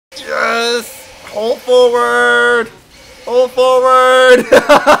Hold forward! Hold forward!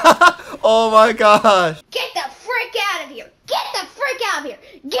 Oh my gosh! Get the frick out of here! Get the frick out of here!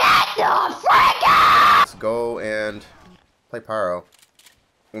 Get the frick out! Let's go and play Pyro.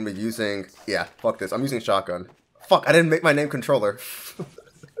 I'm gonna be using... Yeah, fuck this. I'm using shotgun. Fuck, I didn't make my name controller.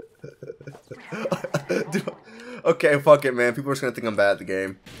 Dude, okay, fuck it, man. People are just gonna think I'm bad at the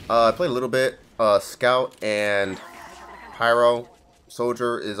game. I played a little bit. Scout and Pyro.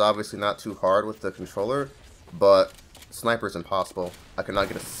 Soldier is obviously not too hard with the controller, but Sniper is impossible. I cannot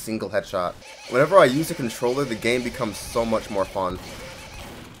get a single headshot. Whenever I use a controller, the game becomes so much more fun.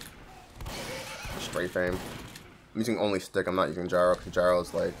 Strafe aim. I'm using only stick, I'm not using gyro, because gyro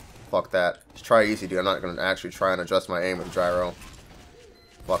is like, fuck that. Just try easy, dude. I'm not going to actually try and adjust my aim with gyro.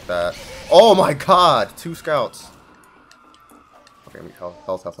 Fuck that. Oh my god! 2 scouts. Okay,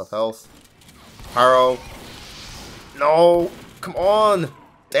 health. Pyro. No! Come on!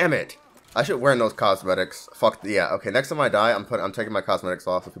 Damn it! I should wear those cosmetics. Fuck, yeah, okay, next time I die, I'm taking my cosmetics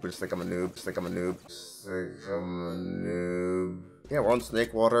off so people just think I'm a noob. Yeah, we're on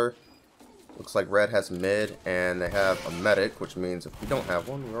Snake Water. Looks like red has mid, and they have a medic, which means if we don't have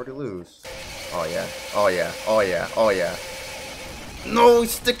one, we already lose. Oh yeah, oh yeah, oh yeah, oh yeah. No,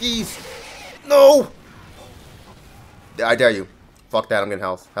 stickies! No! I dare you. Fuck that, I'm getting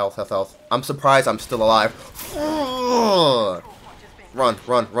health. I'm surprised I'm still alive. Run.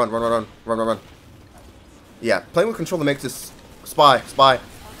 Yeah, playing with controller makes this... Spy.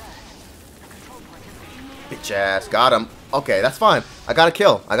 Bitch ass, got him. Okay, that's fine. I got a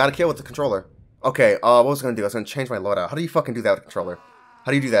kill with the controller. Okay, what was I gonna do? I was gonna change my loadout. How do you fucking do that with a controller?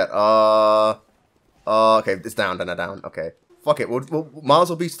 How do you do that? Okay, it's down. Okay. Fuck it, we'll might as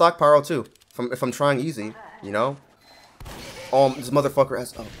well be stock Pyro too. If I'm trying easy, you know? This motherfucker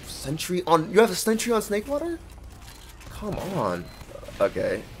has a sentry on... You have a sentry on Snake Water? Come on.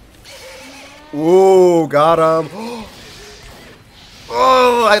 Okay. Ooh, got him.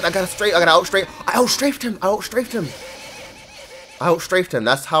 Oh, I got outstrafe. I outstrafed him.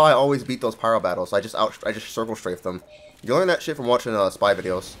 That's how I always beat those Pyro battles. I just circle strafe them. You learn that shit from watching spy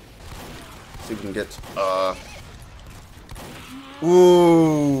videos. See if we can get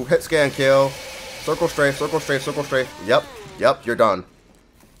ooh, hit scan kill. Circle strafe. Yep, you're done.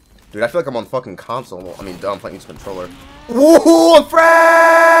 Dude, I feel like I'm on fucking console. I mean, dumb playing this controller. Whoa, I'm fresh!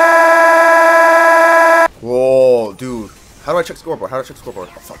 Whoa, dude. How do I check scoreboard? Oh,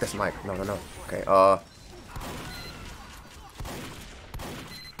 fuck this mic. No. Okay, I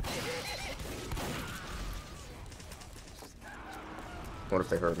wonder if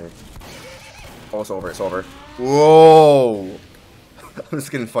they heard me. Oh, it's over. Whoa! I'm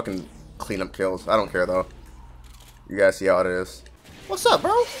just getting fucking cleanup kills. I don't care, though. You guys see how it is. What's up,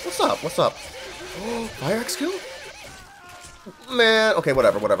 bro? What's up? Fire X kill? Man, okay,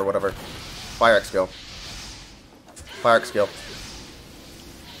 whatever. Fire X kill.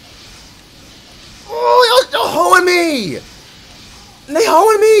 Oh, y'all hoeing me! They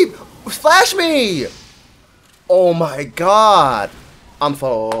hoeing me! Flash me! Oh my god!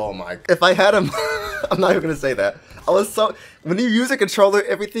 Oh my... If I had him... I'm not even gonna say that. When you use a controller,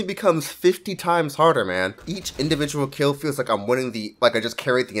 everything becomes 50 times harder, man. Each individual kill feels like I'm winning like I just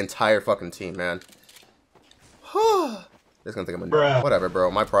carried the entire fucking team, man. Just gonna think I'm a noob. Whatever, bro.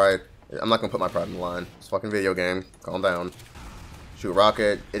 My pride. I'm not gonna put my pride in the line. It's a fucking video game. Calm down. Shoot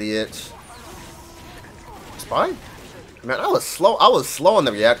rocket, idiot. Spy? Man, I was slow on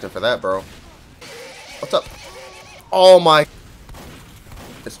the reaction for that, bro. What's up? Oh my...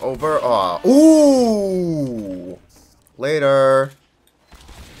 It's over. Ooh! Later.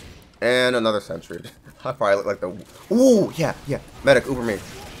 And another sentry. I probably look like the... Ooh, yeah. Medic, Uber me.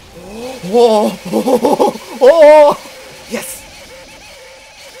 Whoa! Oh! Yes!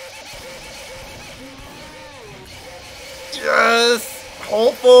 Yes!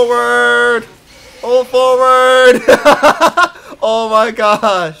 Hold forward! Oh my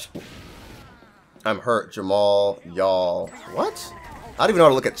gosh! I'm hurt, Juh-Mall, y'all. What? I don't even know how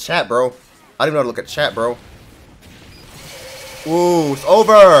to look at chat, bro. Ooh, it's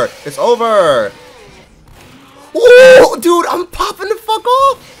over! Ooh, dude, I'm popping the fuck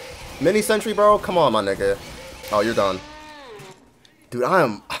off! Mini sentry, bro? Come on, my nigga. Oh, you're done. Dude,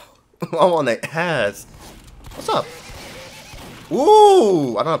 I'm on the ass. What's up?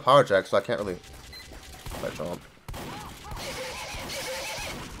 Ooh, I don't have power jack, so I can't really jump.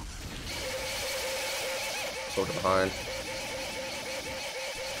 Soldier behind.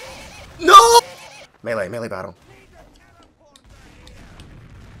 No! Melee battle.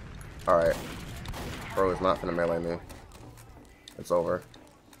 Alright. Bro is not gonna melee me. It's over.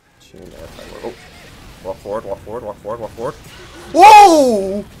 Oh! Walk forward.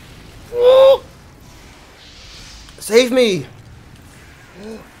 Whoa! Whoa! Save me!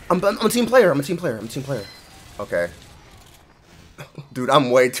 I'm a team player. I'm a team player. I'm a team player. Okay. Dude,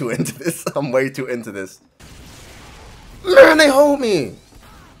 I'm way too into this. I'm way too into this. Man, they hold me!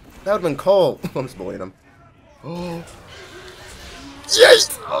 That would've been cold. I'm just bullying them. Oh.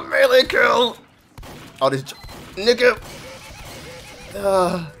 Yes! A melee kill! Oh, this nigga!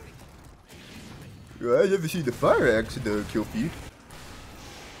 I never seen the fire axe in the kill feed.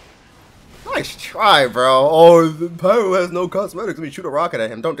 Nice try, bro. Oh, the pyro has no cosmetics. Let me shoot a rocket at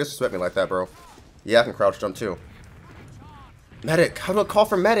him. Don't disrespect me like that, bro. Yeah, I can crouch jump too. Medic. How do I call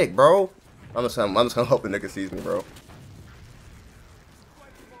for medic, bro? I'm just gonna hope the nigga sees me, bro.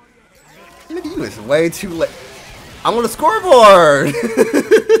 Nigga, you is way too late. I'm on the scoreboard.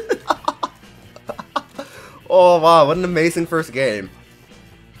 Oh wow, what an amazing first game.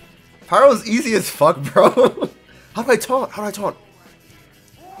 Pyro's easy as fuck, bro. How do I taunt? How do I taunt?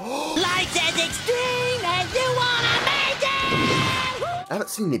 Lights as extreme as you wanna make it! I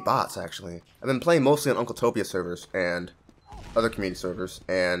haven't seen any bots, actually. I've been playing mostly on Uncle Topia servers and other community servers,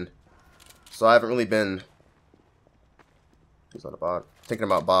 and so I haven't really been... He's not a bot. Thinking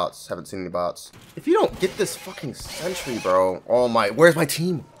about bots. Haven't seen any bots. If you don't get this fucking sentry, bro. Oh my... Where's my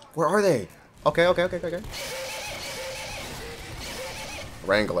team? Where are they? Okay.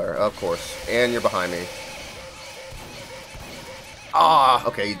 Wrangler, of course. And you're behind me. Ah,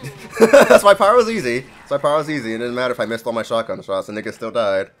 okay. That's why Pyro's easy. That's why Pyro's easy. It didn't matter if I missed all my shotgun shots. The nigga still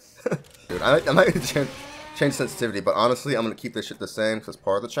died. Dude, I might change sensitivity, but honestly, I'm gonna keep this shit the same because it's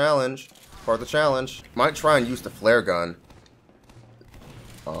part of the challenge. Part of the challenge. Might try and use the flare gun.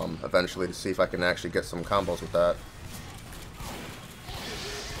 Eventually to see if I can actually get some combos with that.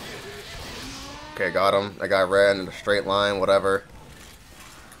 Okay, got him. That guy ran in a straight line, whatever.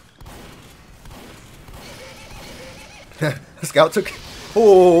 Scout took...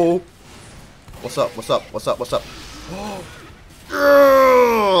 Oh! What's up? What's up? What's up? What's up?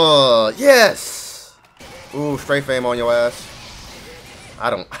 Oh! Yes! Ooh, straight fame on your ass.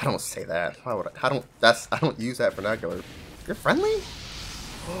 I don't say that. Why would I don't use that vernacular. You're friendly?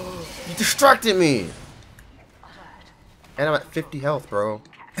 You distracted me! And I'm at 50 health, bro.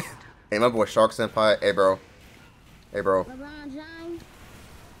 Hey, my boy Shark Senpai. Hey, bro. Hey, bro.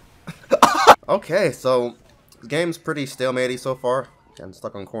 Okay, so the game's pretty stalematy so far. Getting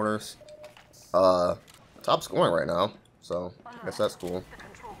stuck on corners. Top scoring right now, so I guess that's cool.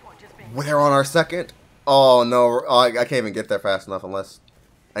 We're on our second. Oh no, I can't even get there fast enough unless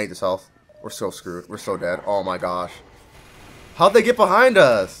I need this health. We're so screwed. We're so dead. Oh my gosh. How'd they get behind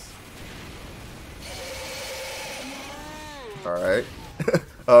us? Alright.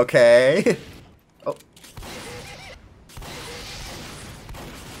 Okay. Oh.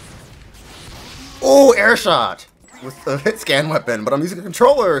 Oh, air shot! With the hit scan weapon, but I'm using a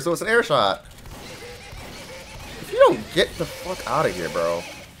controller, so it's an air shot. If you don't get the fuck out of here, bro.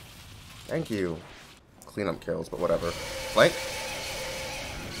 Thank you. Cleanup kills, but whatever. Flank?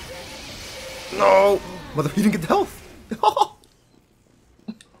 No! Mother, you didn't get the health!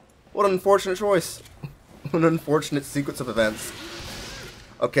 What an unfortunate choice. What an unfortunate sequence of events.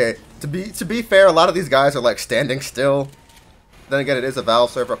 Okay, to be fair, a lot of these guys are like standing still. Then again, it is a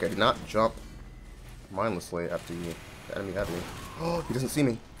Valve server. Okay, do not jump mindlessly after you. The enemy had me. Oh, he doesn't see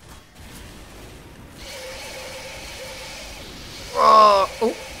me.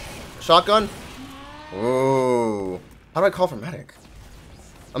 Oh, shotgun. Oh, how do I call for medic?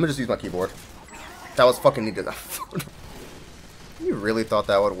 I'm gonna just use my keyboard. That was fucking needed. You really thought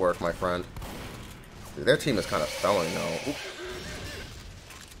that would work, my friend? Dude, their team is kind of failing now.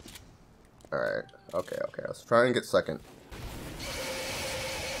 Alright, okay, let's try and get second.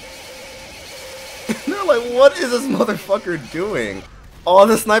 They're like, what is this motherfucker doing? Oh,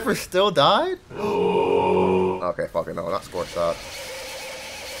 the sniper still died? Okay, fucking no, not score shot.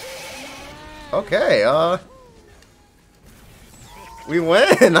 Okay, we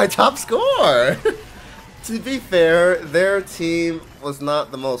win! I top score! To be fair, their team was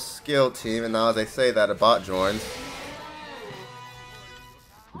not the most skilled team, and now as I say that, a bot joins.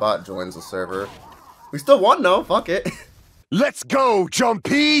 Bot joins the server. We still won though, fuck it. Let's go,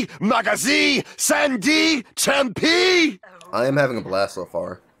 Jumpy, Magazi, Sandy, Champy! I am having a blast so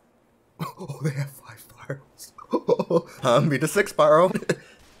far. Oh, they have 5 pyros. I'm beat the 6 pyro.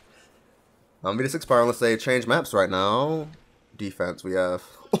 I'm beat the 6 pyro. Let's say change maps right now. Defense, we have.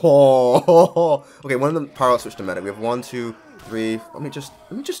 Oh, okay. One of them pyro switched to medic. We have 1, 2, 3. Let me just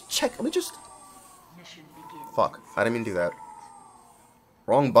check. Let me just. Fuck! I didn't mean to do that.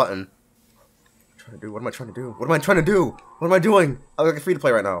 Wrong button. What am I trying to do? What am I trying to do? What am I doing? I look like a free to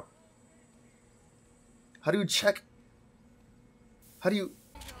play right now. How do you check? How do you?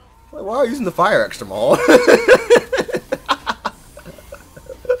 Why are you using the fire extra mall?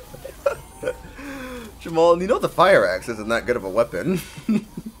 Juh-Mall, you know the fire axe isn't that good of a weapon.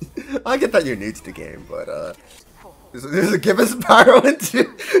 I get that you're new to the game, but there's a give us pyro and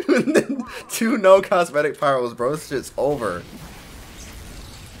two no cosmetic pyros, bro. This shit's over.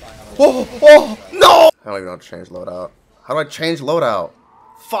 Oh no! I don't even know how to change loadout. How do I change loadout?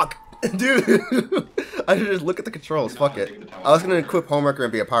 Fuck, dude. I should just look at the controls. Fuck it. I was gonna equip Homewrecker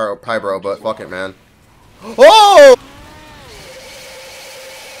and be a pyro, but fuck it, man. Oh!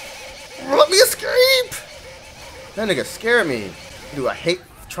 Let me escape! That nigga scared me. Dude, I hate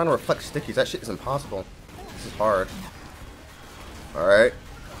trying to reflect stickies. That shit is impossible. This is hard. Alright.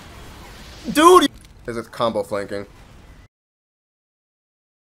 Dude! There's a combo flanking.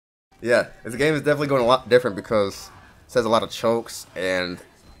 Yeah, this game is definitely going a lot different because it says a lot of chokes, and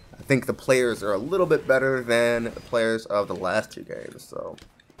I think the players are a little bit better than the players of the last two games, so.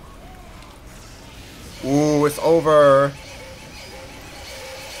 Ooh, it's over.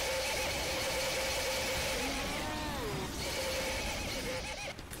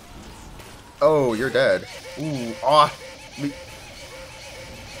 Oh, you're dead. Ooh, ah.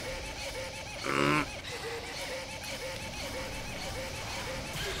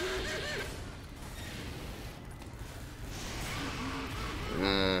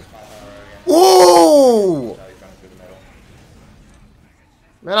 Ooh!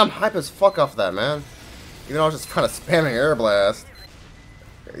 Man, I'm hype as fuck off that, man. Even though I was just kind of spamming air blast.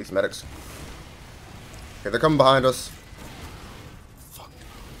 Okay, these medics. Okay, they're coming behind us. Fuck.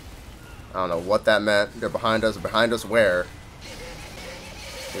 I don't know what that meant. They're behind us. Behind us where?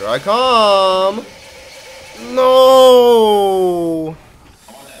 Here I come! No!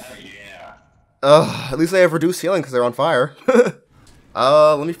 At least they have reduced healing because they're on fire.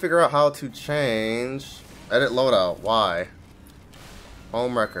 Let me figure out how to change. Edit loadout. Why?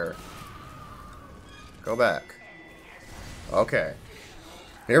 Homewrecker. Go back. Okay.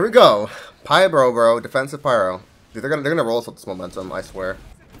 Here we go. Pyro, bro. Defensive pyro. Dude, they're gonna roll us with this momentum, I swear.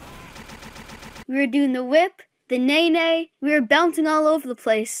 We were doing the whip, the nay-nay. We were bouncing all over the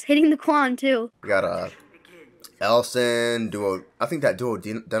place, hitting the quan too. We got Elson, duo. I think that duo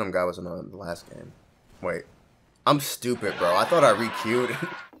denim guy was in the last game. Wait. I'm stupid, bro. I thought I re-queued.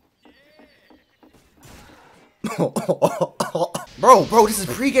 Bro, this is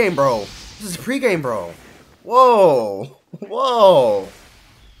pregame, bro. This is pregame, bro. Whoa. Whoa.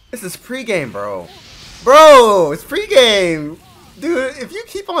 This is pregame, bro. Bro, it's pregame. Dude, if you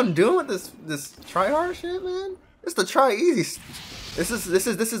keep on doing this try hard shit, man, it's the try easy.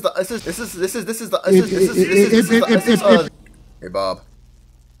 Hey, Bob.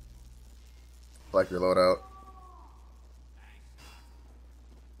 Like your loadout.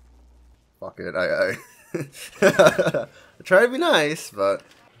 Fuck it, I try to be nice, but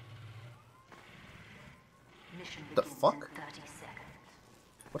the fuck?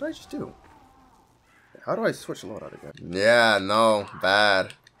 What did I just do? How do I switch loadout again? Yeah, no,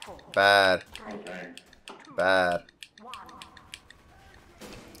 bad.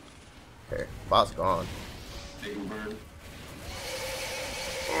 Okay, bot's gone.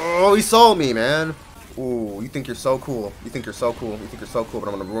 Oh, he saw me, man. Ooh, you think you're so cool. You think you're so cool, but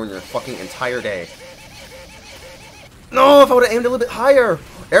I'm gonna ruin your fucking entire day. No, if I would've aimed a little bit higher.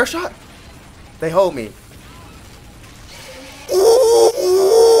 Air shot? They hold me.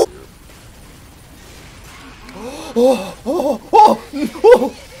 Ooh.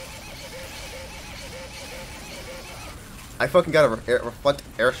 Oh. I fucking got a reflect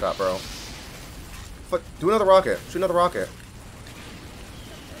air shot, bro. Fuck, do another rocket. Shoot another rocket.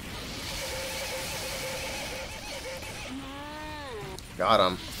 Got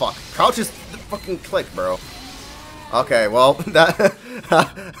him. Fuck. Crouch is fucking click, bro. Okay, well, that...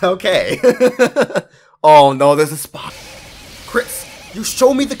 okay. Oh, no, there's a spot. Crits. You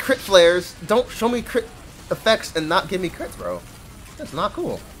show me the crit flares. Don't show me crit effects and not give me crits, bro. That's not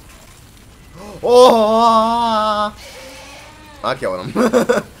cool. Oh! I killed him.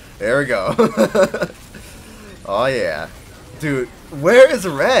 There we go. Oh, yeah. Dude, where is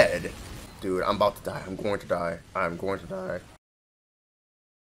red? Dude, I'm about to die. I'm going to die. I'm going to die.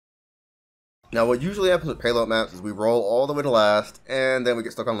 Now, what usually happens with payload maps is we roll all the way to last, and then we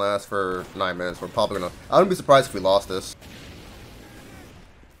get stuck on last for 9 minutes. We're probably gonna... I wouldn't be surprised if we lost this.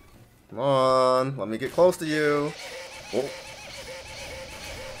 Come on, let me get close to you. Oh!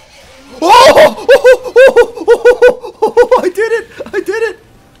 Oh! I did it! I did it!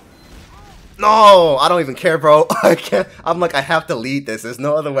 No, I don't even care, bro. I can't. I'm like, I have to lead this. There's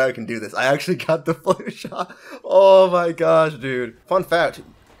no other way I can do this. I actually got the flare shot. Oh my gosh, dude. Fun fact.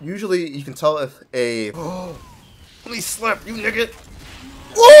 Usually, you can tell if a... Oh, let me slap you, nigga.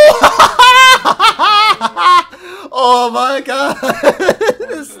 Oh my god.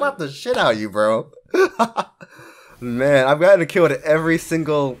 Slap the shit out of you, bro. Man, I've gotten a kill with every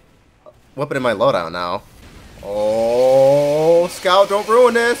single weapon in my loadout now. Oh, Scout, don't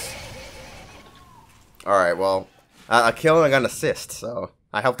ruin this. Alright, well, a kill and I got an assist, so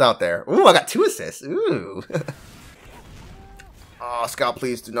I helped out there. Ooh, I got 2 assists. Ooh. Oh, Scout,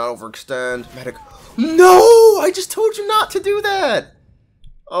 please do not overextend. Medic. No! I just told you not to do that!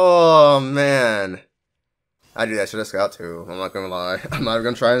 Oh, man. I do that shit to Scout, too. I'm not gonna lie. I'm not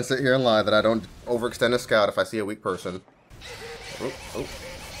gonna try and sit here and lie that I don't overextend a Scout if I see a weak person. Ooh, ooh.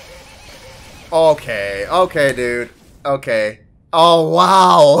 Okay, okay, dude. Okay. Oh,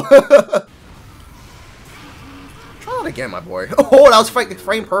 wow! Try that again, my boy. Oh, that was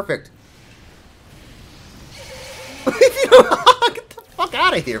frame perfect. Get the fuck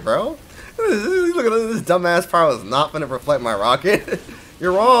out of here, bro. Look at this dumbass Pyro is not gonna reflect my rocket.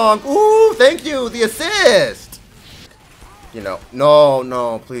 You're wrong. Ooh, thank you, the assist. You know,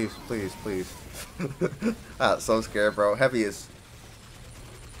 no, please. I'm so scared, bro. Heavy is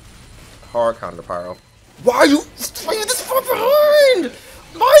hard counter Pyro. Why are you this far behind?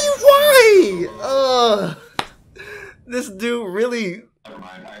 Why? This dude really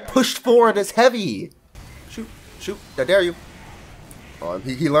pushed forward as heavy. Shoot, I dare you. Oh,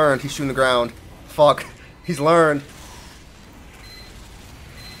 he learned. He's shooting the ground. Fuck, he's learned.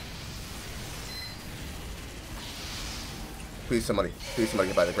 Please somebody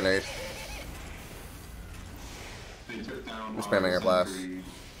get by the grenade. I'm spamming air blast.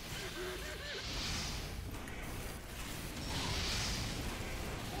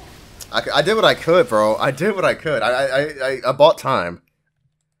 I did what I could, bro. I did what I could. I bought time.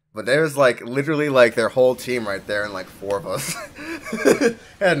 But there's like literally like their whole team right there and like 4 of us. They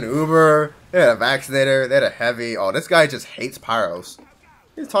had an Uber, they had a Vaccinator, they had a Heavy. Oh, this guy just hates Pyros.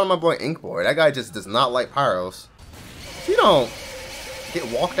 He's talking my boy Ink Boy. That guy just does not like Pyros. If you don't get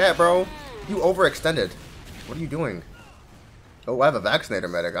walked at, bro, you overextended. What are you doing? Oh, I have a Vaccinator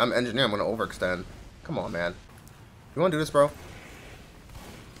medic. I'm engineer, I'm gonna overextend. Come on, man. You wanna do this, bro?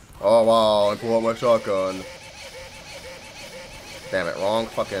 Oh wow, I pull out my shotgun. Damn it, wrong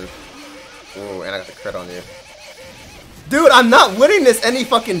fucking... Ooh, and I got the crit on you. Dude, I'm not winning this any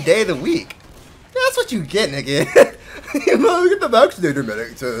fucking day of the week. Yeah, that's what you get, nigga. You know, get the Vaccinator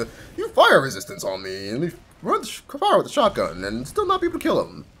medic to... You fire resistance on me, and we run fire with the shotgun, and still not be able to kill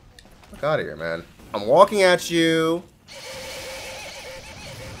him. Fuck out of here, man. I'm walking at you.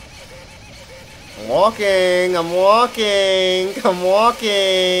 I'm walking. I'm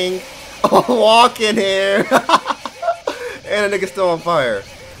walking here. And a nigga's still on fire.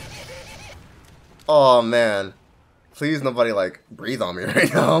 Oh man. Please nobody like breathe on me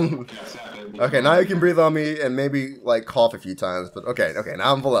right now. Okay, now you can breathe on me and maybe like cough a few times, but okay,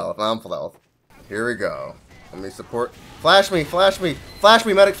 now I'm full health. Here we go. Let me support. Flash me,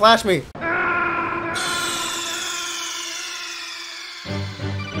 medic, flash me.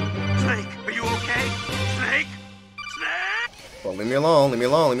 Snake, are you okay? Snake? Well, leave me alone. If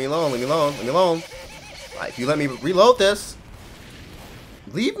you let me reload this.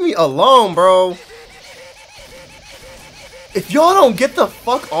 Leave me alone, bro. If y'all don't get the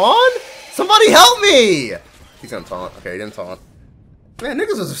fuck on, somebody help me. He's gonna taunt. Okay, he didn't taunt. Man,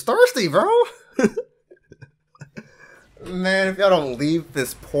 niggas is thirsty, bro. Man, if y'all don't leave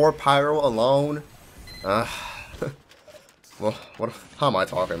this poor Pyro alone. Well, how am I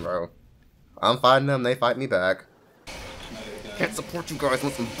talking, bro? I'm fighting them, they fight me back. Can't support you guys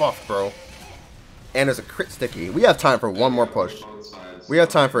with some buff, bro. And there's a crit sticky. We have time for one more push. We have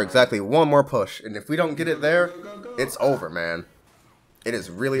time for exactly one more push. And if we don't get it there, it's over, man. It is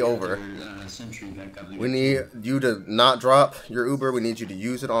really over. We need you to not drop your Uber. We need you to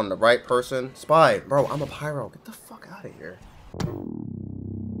use it on the right person. Spy. Bro, I'm a Pyro. Get the fuck out of here.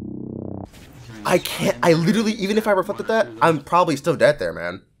 I can't. I literally, even if I reflected that, I'm probably still dead there,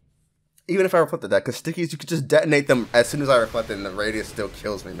 man. Even if I reflected that. Because stickies, you could just detonate them as soon as I reflect it and the radius still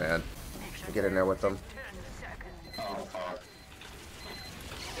kills me, man. I get in there with them.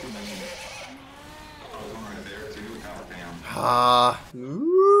 I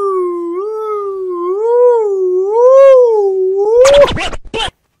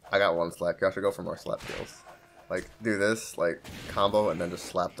got one slap. Y'all should go for more slap kills. Like, do this, like, combo and then just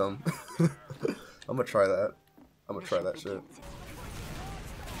slap them. I'm gonna try that. I'm gonna try that shit.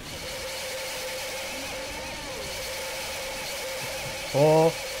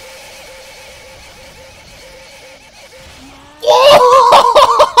 Oh.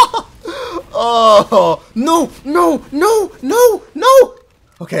 Oh no!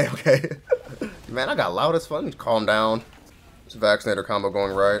 Okay. Man, I got loud as fun. Calm down. It's a Vaccinator combo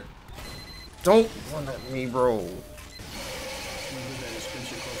going right. Don't run at me, bro.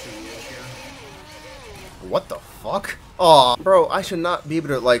 What the fuck? Oh, bro, I should not be able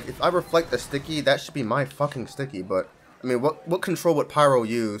to, like, if I reflect a sticky, that should be my fucking sticky, but, I mean, what control would Pyro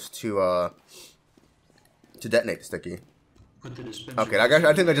use to detonate the sticky? Okay,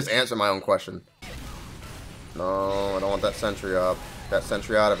 I think I just answered my own question. No, I don't want that sentry up. That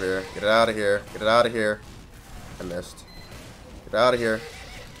sentry out of here. Get it out of here. Get it out of here. I missed. Get it out of here.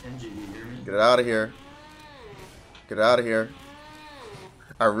 Get it out of here. Get it out of here.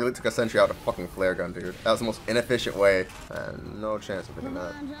 I really took a sentry out of a fucking flare gun, dude. That was the most inefficient way. And no chance of hitting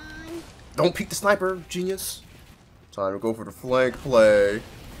that. Don't peek the sniper, genius. Time to go for the flank play.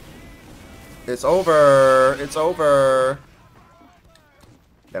 It's over. It's over.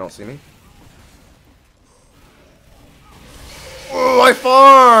 They don't see me. Oh, I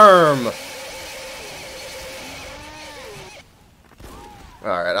farm!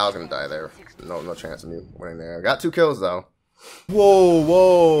 Alright, I was gonna die there. No chance of me winning there. I got 2 kills though. Whoa,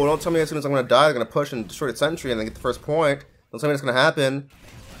 whoa! Don't tell me as soon as I'm gonna die, they're gonna push and destroy the sentry and then get the first point. Don't tell me it's gonna happen.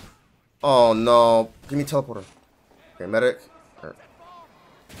 Oh no. Give me teleporter. Okay, medic.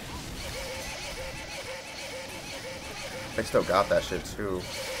 They still got that shit too.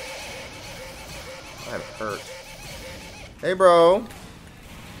 I'm hurt. Hey, bro.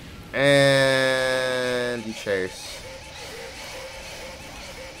 And you chase.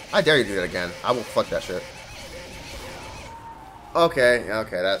 I dare you to do that again. I will fuck that shit. Okay,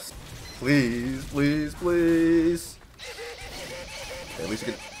 that's... Please, please, please. Okay, at least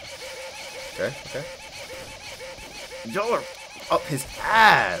you can... Okay. Y'all are up his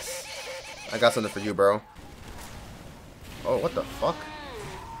ass. I got something for you, bro. Oh, what the fuck?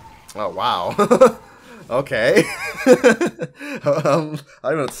 Oh, wow. Okay. I don't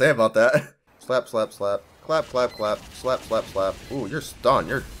know what to say about that. Slap, slap, slap. Clap, clap, clap. Slap, slap, slap. Ooh, you're stunned.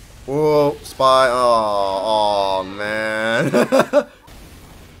 You're... Whoa, spy. Oh, man.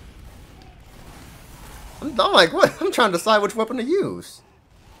 I'm like, what? I'm trying to decide which weapon to use.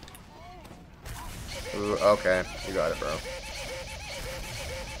 Ooh, okay. You got it, bro.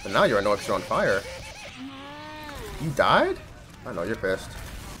 But now you're no extra on fire. You died? I know, you're pissed.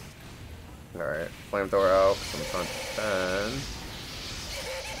 Alright, flamethrower out. I'm trying to 10.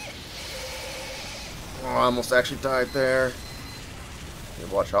 Oh, I almost actually died there.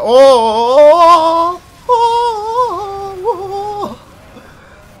 Watch out. Oh!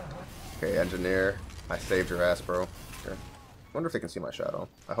 Okay, engineer. I saved your ass, bro. Here. Wonder if they can see my shadow.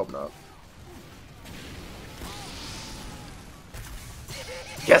 I hope not.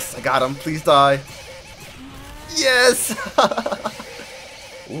 Yes, I got him. Please die. Yes!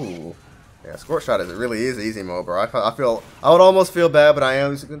 Ooh. Yeah, squirt shot is really easy mode, bro. I would almost feel bad, but I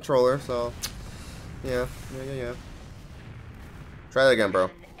am using a controller, so yeah. Try that again, bro.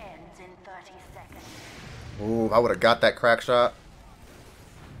 Ooh, I would have got that crack shot.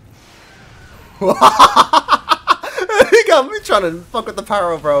 He got me trying to fuck with the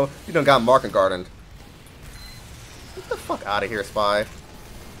pyro, bro. You done got mark and gardened. Get the fuck out of here, spy.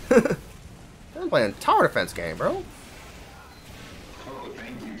 I'm playing tower defense game, bro.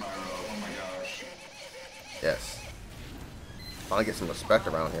 Yes. Finally get some respect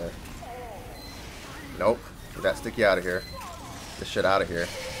around here. Nope. Get that sticky out of here. Get this shit out of here.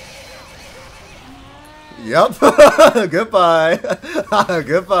 Yep. Goodbye.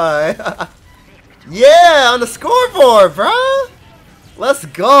 Goodbye. Yeah, on the scoreboard, bro. Let's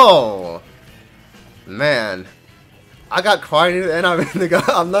go. Man. I got quiet and I'm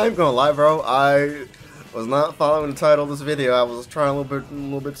not even gonna lie, bro. I was not following the title of this video. I was trying a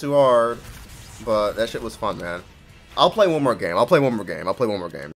little bit too hard. But that shit was fun, man. I'll play one more game.